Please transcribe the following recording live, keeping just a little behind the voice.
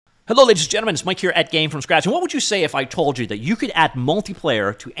Hello, ladies and gentlemen, it's Mike here at Game From Scratch. And what would you say if I told you that you could add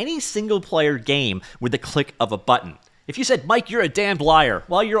multiplayer to any single-player game with the click of a button? If you said, Mike, you're a damned liar,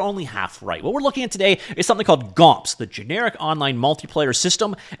 well, you're only half right. What we're looking at today is something called GOMPs, the generic online multiplayer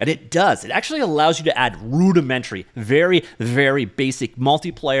system, and it does. It actually allows you to add rudimentary, very, very basic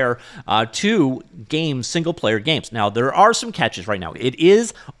multiplayer to games, single-player games. Now, there are some catches right now. It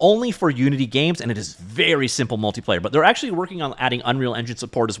is only for Unity games, and it is very simple multiplayer, but they're actually working on adding Unreal Engine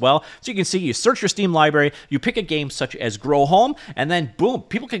support as well. So you can see, you search your Steam library, you pick a game such as Grow Home, and then, boom,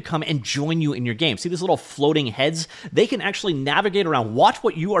 people can come and join you in your game. See these little floating heads? They can actually navigate around, watch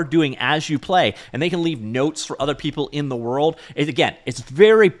what you are doing as you play, and they can leave notes for other people in the world. Again, it's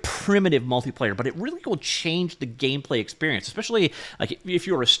very primitive multiplayer, but it really will change the gameplay experience, especially like if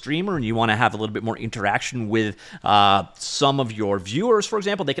you're a streamer and you want to have a little bit more interaction with some of your viewers, for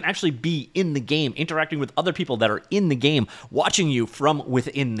example. They can actually be in the game, interacting with other people that are in the game, watching you from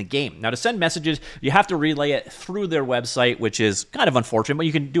within the game. Now, to send messages, you have to relay it through their website, which is kind of unfortunate, but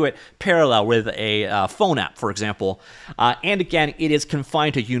you can do it parallel with a phone app, for example. And again, it is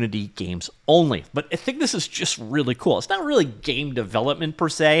confined to Unity games only. But I think this is just really cool. It's not really game development per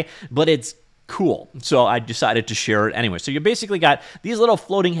se, but it's cool. So I decided to share it anyway. So you basically got these little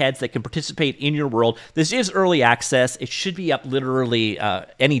floating heads that can participate in your world. This is early access. It should be up literally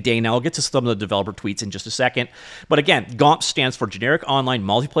any day now. I'll get to some of the developer tweets in just a second. But again, GOMP stands for Generic Online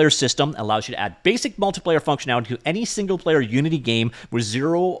Multiplayer System. Allows you to add basic multiplayer functionality to any single-player Unity game with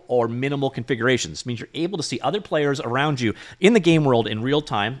zero or minimal configurations. This means you're able to see other players around you in the game world in real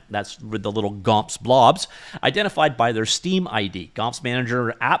time. That's with the little GOMPs blobs, identified by their Steam ID. GOMPs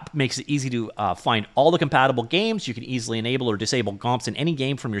Manager app makes it easy to find all the compatible games. You can easily enable or disable GOMPs in any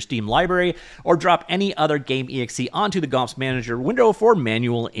game from your Steam library, or drop any other game exe onto the GOMPs Manager window for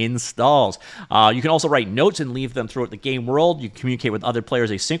manual installs. You can also write notes and leave them throughout the game world. You can communicate with other players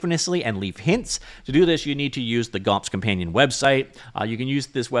asynchronously and leave hints. To do this, you need to use the GOMPs Companion website. You can use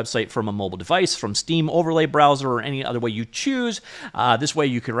this website from a mobile device, from Steam overlay browser, or any other way you choose. This way,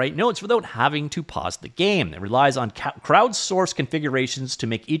 you can write notes without having to pause the game. It relies on crowdsourced configurations to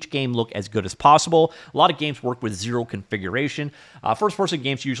make each game look as good as possible. A lot of games work with zero configuration. First-person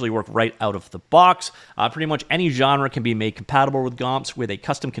games usually work right out of the box. Pretty much any genre can be made compatible with GOMPs with a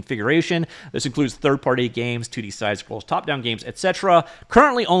custom configuration. This includes third-party games, 2D side-scrolls, top-down games, etc.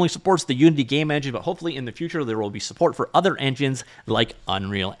 Currently only supports the Unity game engine, but hopefully in the future there will be support for other engines like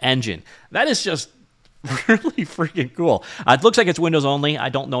Unreal Engine. That is just really freaking cool. It looks like it's Windows only. I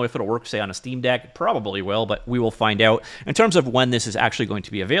don't know if it'll work, say, on a Steam Deck. Probably will, but we will find out. In terms of when this is actually going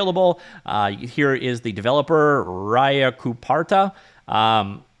to be available, here is the developer, Raya Kuparta.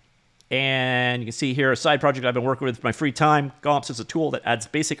 And you can see here a side project I've been working with in my free time. GOMPs is a tool that adds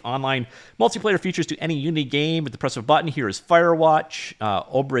basic online multiplayer features to any Unity game with the press of a button. Here is Firewatch,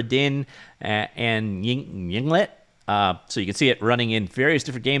 Obra Dinn, and Yinglet. So you can see it running in various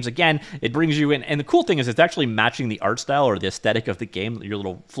different games. Again, it brings you in, and the cool thing is it's actually matching the art style or the aesthetic of the game that your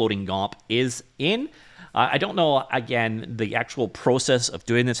little floating GOMP is in. I don't know, again, the actual process of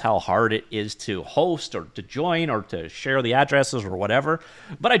doing this, how hard it is to host or to join or to share the addresses or whatever,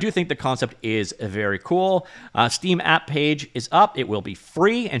 but I do think the concept is very cool. Steam app page is up. It will be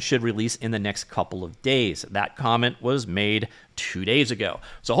free and should release in the next couple of days. That comment was made 2 days ago.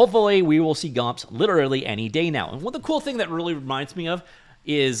 So hopefully we will see GOMPs literally any day now. And one of the cool thing that really reminds me of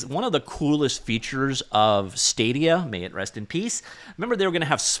is one of the coolest features of Stadia, may it rest in peace. Remember, they were going to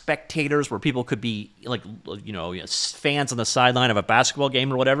have spectators where people could be, like, you know, fans on the sideline of a basketball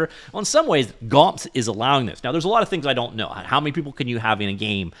game or whatever. Well, in some ways, GOMPs is allowing this. Now, there's a lot of things I don't know. How many people can you have in a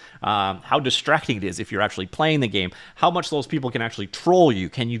game? How distracting it is if you're actually playing the game? How much those people can actually troll you?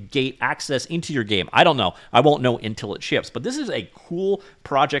 Can you gate access into your game? I don't know. I won't know until it ships. But this is a cool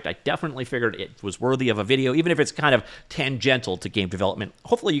project. I definitely figured it was worthy of a video, even if it's kind of tangential to game development.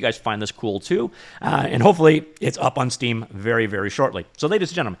 Hopefully you guys find this cool too, and hopefully it's up on Steam very, very shortly. So ladies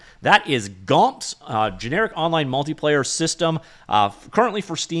and gentlemen, that is GOMPs, generic online multiplayer system, currently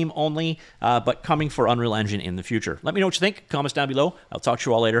for Steam only, but coming for Unreal Engine in the future. Let me know what you think. Comments down below. I'll talk to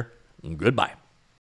you all later. Goodbye.